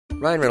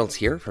Ryan Reynolds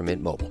here from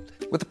Mint Mobile.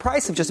 With the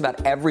price of just about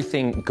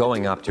everything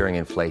going up during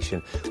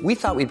inflation, we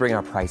thought we'd bring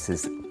our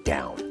prices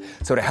down.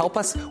 So to help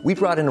us, we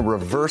brought in a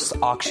reverse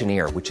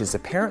auctioneer, which is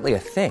apparently a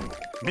thing.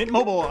 Mint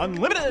Mobile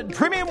Unlimited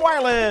Premium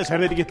Wireless. How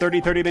to get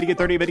 30, 30, bit to get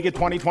 30, bit to get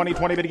 20, 20,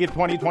 20, bit to get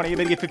 20, 20,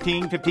 bit to get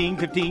 15, 15,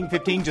 15,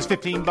 15, just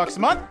 $15 a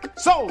month?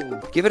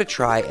 Sold! Give it a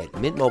try at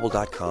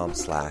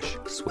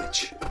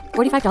mintmobile.com/switch.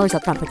 $45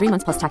 up front for 3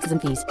 months plus taxes and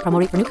fees. Promo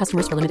rate for new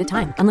customers for limited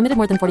time. Unlimited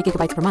more than 40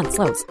 gigabytes per month.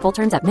 Slows full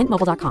terms at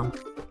mintmobile.com.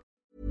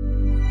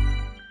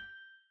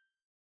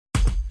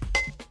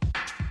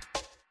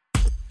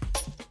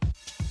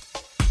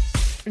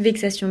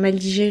 Vexation mal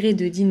digérée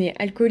de dîner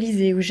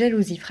alcoolisé ou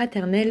jalousie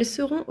fraternelle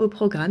seront au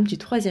programme du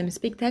 3e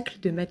spectacle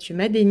de Mathieu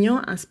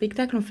Madénian, un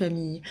spectacle en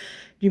famille.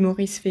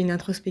 L'humoriste fait une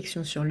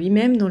introspection sur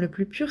lui-même dans le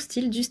plus pur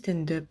style du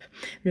stand-up.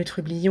 Le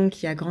trublion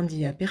qui a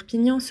grandi à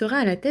Perpignan sera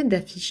à la tête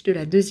d'affiche de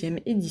la 2e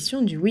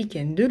édition du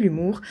Week-end de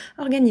l'humour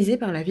organisé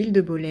par la ville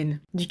de Bolène.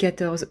 Du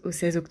 14 au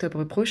 16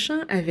 octobre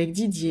prochain, avec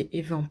Didier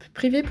et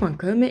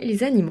vamp-privé.com,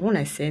 ils animeront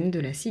la scène de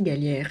la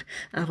Cigalière.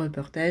 Un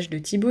reportage de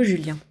Thibaut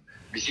Julien.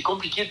 Mais c'est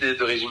compliqué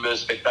de résumer un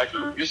spectacle.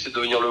 Le mieux, c'est de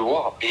venir le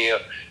voir.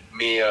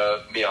 Mais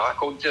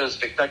raconter un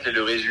spectacle et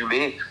le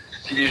résumer,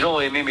 si les gens ont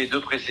aimé mes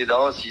 2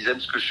 précédents, s'ils aiment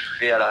ce que je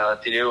fais à la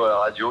télé ou à la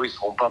radio, ils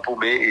seront pas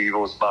paumés et ils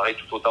vont se marrer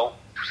tout autant,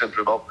 tout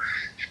simplement.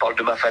 Je parle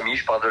de ma famille,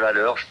 je parle de la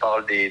leur, je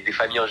parle des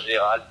familles en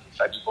général, des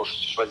familles qu'on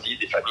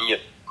choisit, des familles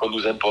qu'on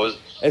nous impose.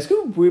 Est-ce que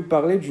vous pouvez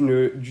parler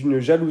d'une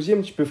jalousie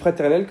un petit peu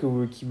fraternelle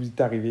qui vous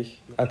est arrivée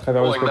à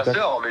travers le spectacle? Avec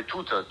ma sœur, mais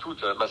toutes.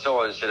 Ma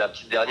sœur, c'est la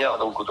petite dernière,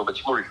 donc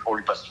automatiquement, on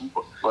lui passe tout,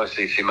 quoi. Moi,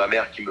 c'est ma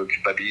mère qui me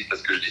culpabilise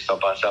parce que je descends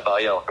pas assez à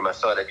Paris, alors que ma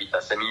sœur, elle habite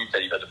à 5 minutes,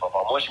 elle y va 2 fois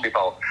par mois chez mes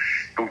parents.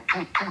 Donc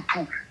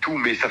tout,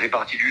 mais ça fait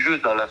partie du jeu.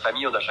 Dans la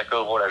famille, on a chacun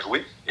un rôle à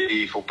jouer, et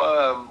il faut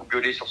pas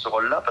gueuler sur ce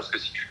rôle-là, parce que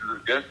si tu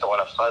le gueules, t'auras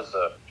la phrase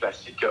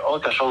classique « Oh,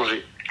 t'as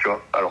changé », tu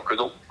vois. Alors que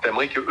non,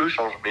 t'aimerais que eux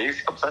changent, mais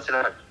c'est comme ça, c'est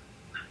la famille.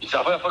 C'est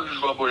la première fois que je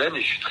joue à Bolène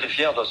et je suis très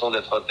fier de toute façon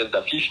d'être en tête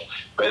d'affiche.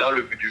 Mais là,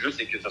 le but du jeu,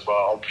 c'est que ça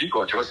soit rempli,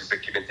 quoi. Tu vois, c'est ça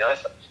qui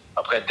m'intéresse.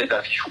 Après, tête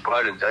d'affiche ou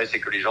pas, l'intérêt, c'est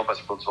que les gens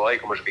passent une bonne soirée et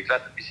que moi, je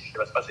m'éclate. Et puis, c'est ce qui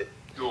va se passer.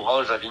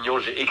 Orange, Avignon,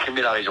 j'ai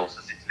écrémé la région,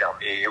 ça c'est clair.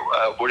 Mais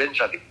à Bolène,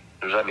 jamais.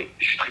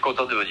 Je suis très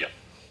content de venir.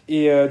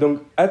 Et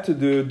donc, hâte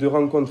de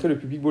rencontrer le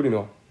public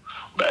bolénois.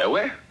 Ben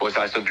ouais, bon, ça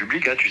reste un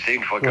public, hein, tu sais,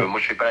 une fois que moi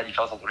je fais pas la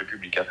différence entre le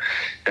public. Hein.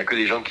 Il y a que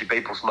des gens qui payent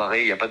pour se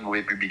marrer, il n'y a pas de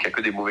mauvais public, il y a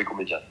que des mauvais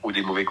comédiens ou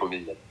des mauvais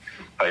comédiens.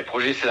 Les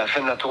projets, c'est la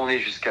fin de la tournée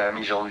jusqu'à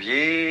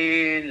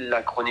mi-janvier,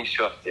 la chronique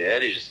sur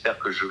RTL, et j'espère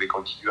que je vais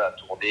continuer à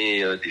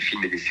tourner des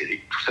films et des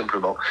séries, tout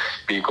simplement.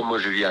 Mais comme moi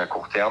je vis à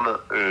court terme,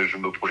 je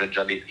me projette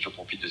jamais, je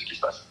profite de ce qui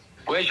se passe.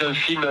 Ouais, j'ai le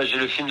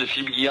film de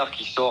Philippe Guillard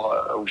qui sort,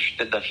 où je suis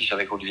tête d'affiche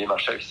avec Olivier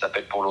Marchal, qui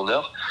s'appelle Pour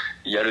l'honneur.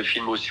 Il y a le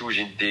film aussi où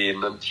j'ai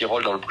un petit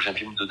rôle dans le prochain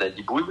film de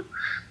Danny Boone.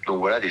 Donc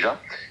voilà,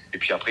 déjà. Et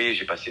puis après,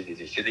 j'ai passé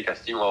des essais, des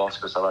castings, on va voir ce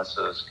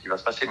qui va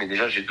se passer. Mais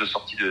déjà, j'ai 2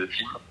 sorties de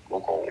films,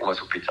 donc on va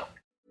s'occuper de ça.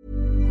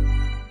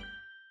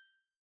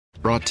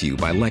 Brought to you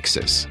by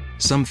Lexus.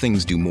 Some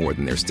things do more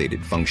than their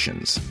stated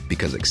functions,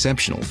 because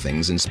exceptional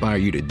things inspire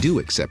you to do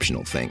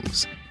exceptional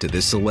things. To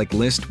this select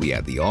list, we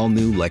add the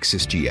all-new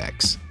Lexus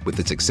GX. With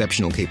its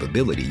exceptional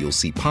capability, you'll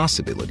see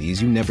possibilities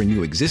you never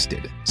knew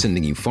existed,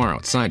 sending you far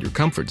outside your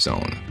comfort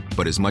zone.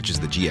 But as much as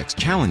the GX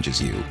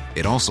challenges you,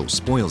 it also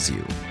spoils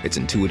you. Its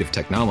intuitive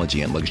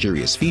technology and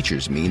luxurious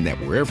features mean that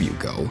wherever you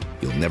go,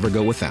 you'll never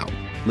go without.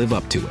 Live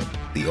up to it.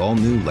 The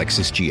all-new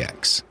Lexus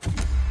GX.